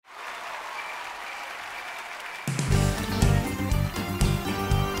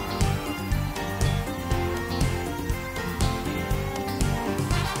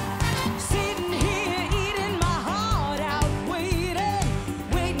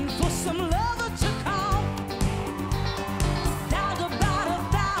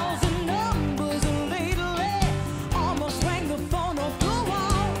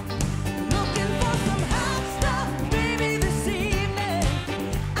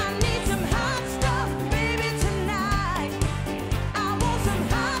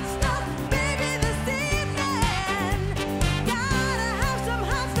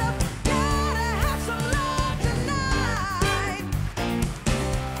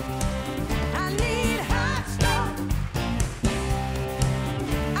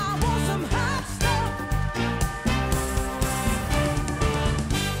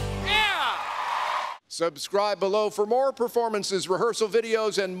Subscribe below for more performances, rehearsal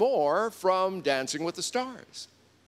videos, and more from Dancing with the Stars.